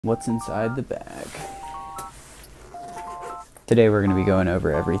What's inside the bag? Today we're going to be going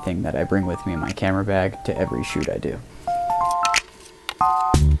over everything that I bring with me in my camera bag to every shoot I do.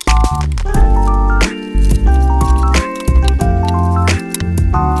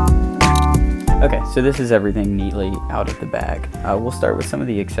 Okay, so this is everything neatly out of the bag. We'll start with some of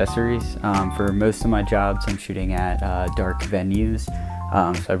the accessories. For most of my jobs, I'm shooting at dark venues.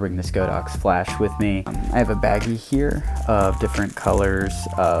 So I bring this Godox flash with me. I have a baggie here of different colors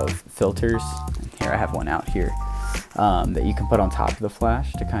of filters. Here I have one out here that you can put on top of the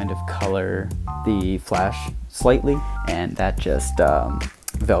flash to kind of color the flash slightly, and that just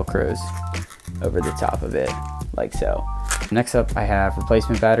velcros over the top of it like so. Next up I have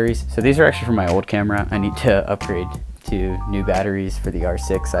replacement batteries. So these are actually from my old camera. I need to upgrade to new batteries for the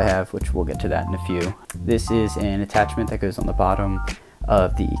R6 I have, which we'll get to that in a few. This is an attachment that goes on the bottom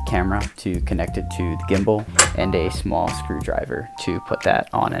of the camera to connect it to the gimbal, and a small screwdriver to put that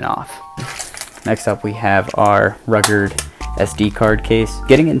on and off. Next up we have our rugged SD card case.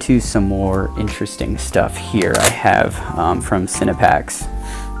 Getting into some more interesting stuff here, I have from Cinepax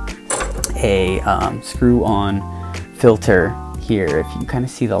a screw-on filter here. If you kind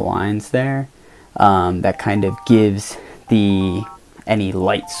of see the lines there, that kind of gives any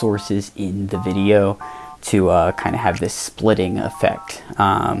light sources in the video to kind of have this splitting effect,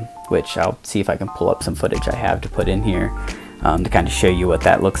 which I'll see if I can pull up some footage I have to put in here to kind of show you what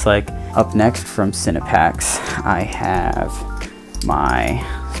that looks like. Up next from Cinepax, I have my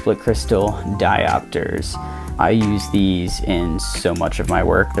split crystal diopters. I use these in so much of my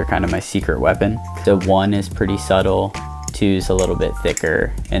work. They're kind of my secret weapon. So 1 is pretty subtle, 2 is a little bit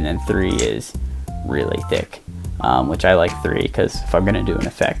thicker, and then 3 is really thick, which I like 3 because if I'm gonna do an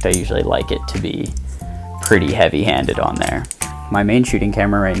effect, I usually like it to be pretty heavy-handed on there. My main shooting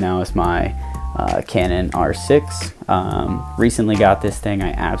camera right now is my Canon R6. Recently got this thing.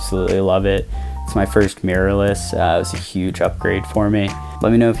 I absolutely love it. It's my first mirrorless. It was a huge upgrade for me.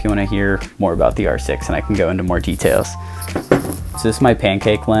 Let me know if you want to hear more about the R6 and I can go into more details. So this is my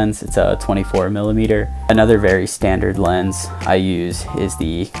pancake lens. It's a 24mm. Another very standard lens I use is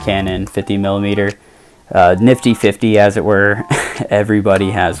the Canon 50mm. Nifty 50, as it were.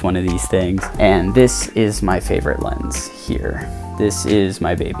 Everybody has one of these things, and this is my favorite lens here. This is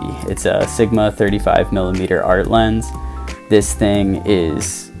my baby. It's a Sigma 35mm art lens. This thing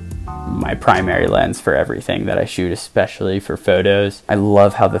is my primary lens for everything that I shoot, especially for photos. I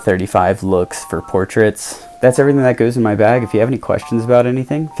love how the 35 looks for portraits. That's everything that goes in my bag. If you have any questions about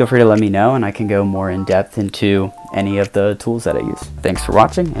anything, feel free to let me know and I can go more in depth into any of the tools that I use. Thanks for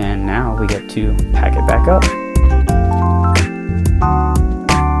watching, and now we get to pack it back up.